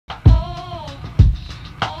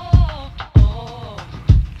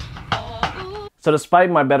So despite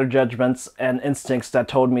my better judgments and instincts that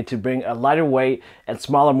told me to bring a lighter weight and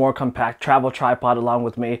smaller, more compact travel tripod along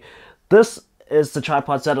with me, this is the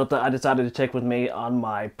tripod setup that I decided to take with me on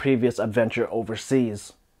my previous adventure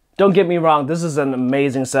overseas. Don't get me wrong, this is an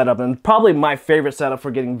amazing setup and probably my favorite setup for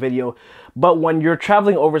getting video, but when you're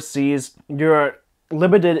traveling overseas, you're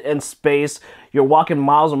limited in space, you're walking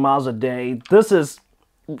miles and miles a day, this is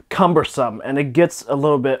cumbersome and it gets a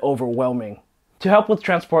little bit overwhelming. To help with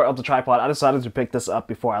transport of the tripod, I decided to pick this up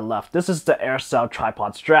before I left. This is the Aircell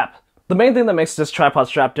tripod strap. The main thing that makes this tripod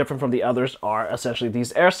strap different from the others are essentially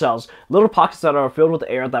these air cells, little pockets that are filled with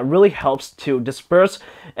air that really helps to disperse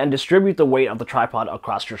and distribute the weight of the tripod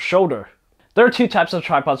across your shoulder. There are two types of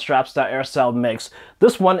tripod straps that Aircell makes.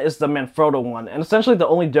 This one is the Manfrotto one, and essentially the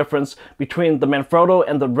only difference between the Manfrotto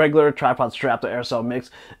and the regular tripod strap that Aircell makes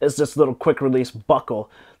is this little quick release buckle.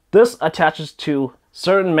 This attaches to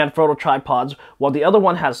certain Manfrotto tripods, while the other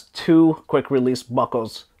one has two quick release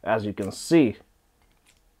buckles, as you can see.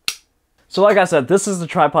 So like I said, this is the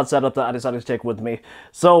tripod setup that I decided to take with me.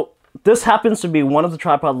 So this happens to be one of the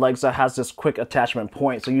tripod legs that has this quick attachment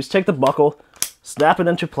point. So you just take the buckle, snap it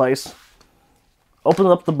into place, open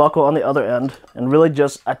up the buckle on the other end, and really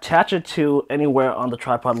just attach it to anywhere on the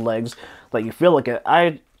tripod legs that you feel like it.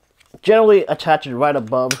 I generally attach it right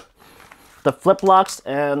above the flip locks,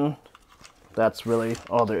 and that's really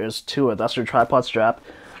all there is to it. That's your tripod strap,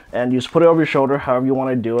 and you just put it over your shoulder however you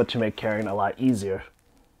want to do it to make carrying a lot easier.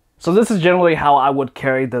 So this is generally how I would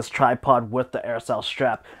carry this tripod with the Aircell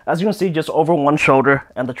strap. As you can see, just over one shoulder,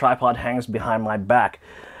 and the tripod hangs behind my back.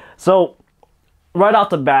 So right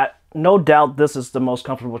off the bat, no doubt this is the most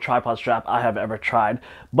comfortable tripod strap I have ever tried,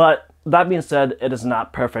 but that being said, it is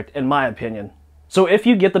not perfect in my opinion. So if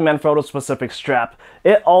you get the Manfrotto specific strap,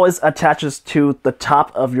 it always attaches to the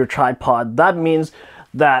top of your tripod. That means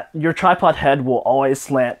that your tripod head will always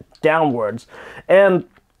slant downwards. And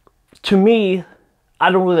to me,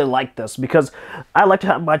 I don't really like this because I like to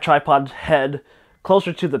have my tripod head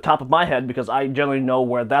closer to the top of my head because I generally know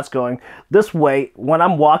where that's going. This way, when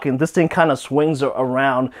I'm walking, this thing kind of swings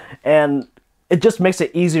around, and it just makes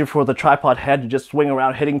it easier for the tripod head to just swing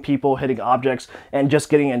around, hitting people, hitting objects, and just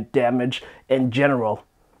getting in damage in general.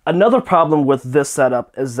 Another problem with this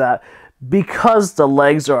setup is that because the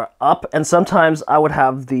legs are up, and sometimes I would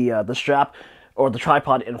have the strap or the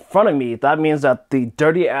tripod in front of me, that means that the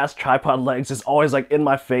dirty ass tripod legs is always like in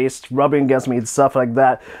my face, rubbing against me and stuff like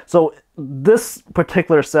that. So this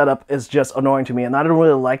particular setup is just annoying to me, and I don't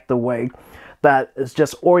really like the way that it's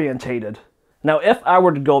just orientated. Now, if I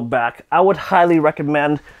were to go back, I would highly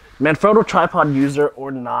recommend, Manfrotto tripod user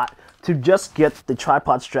or not, to just get the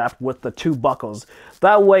tripod strap with the two buckles.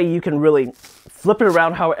 That way you can really flip it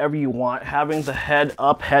around however you want, having the head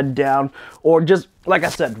up, head down, or just, like I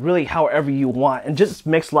said, really however you want. And just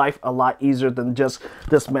makes life a lot easier than just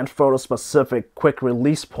this Manfrotto specific quick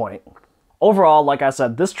release point. Overall, like I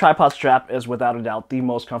said, this tripod strap is without a doubt the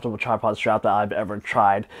most comfortable tripod strap that I've ever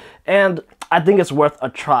tried. And I think it's worth a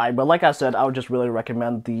try, but like I said, I would just really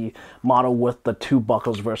recommend the model with the two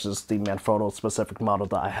buckles versus the Manfrotto specific model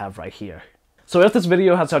that I have right here. So if this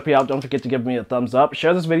video has helped you out, don't forget to give me a thumbs up,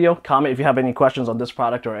 share this video, comment if you have any questions on this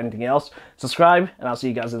product or anything else, subscribe, and I'll see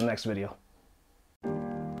you guys in the next video.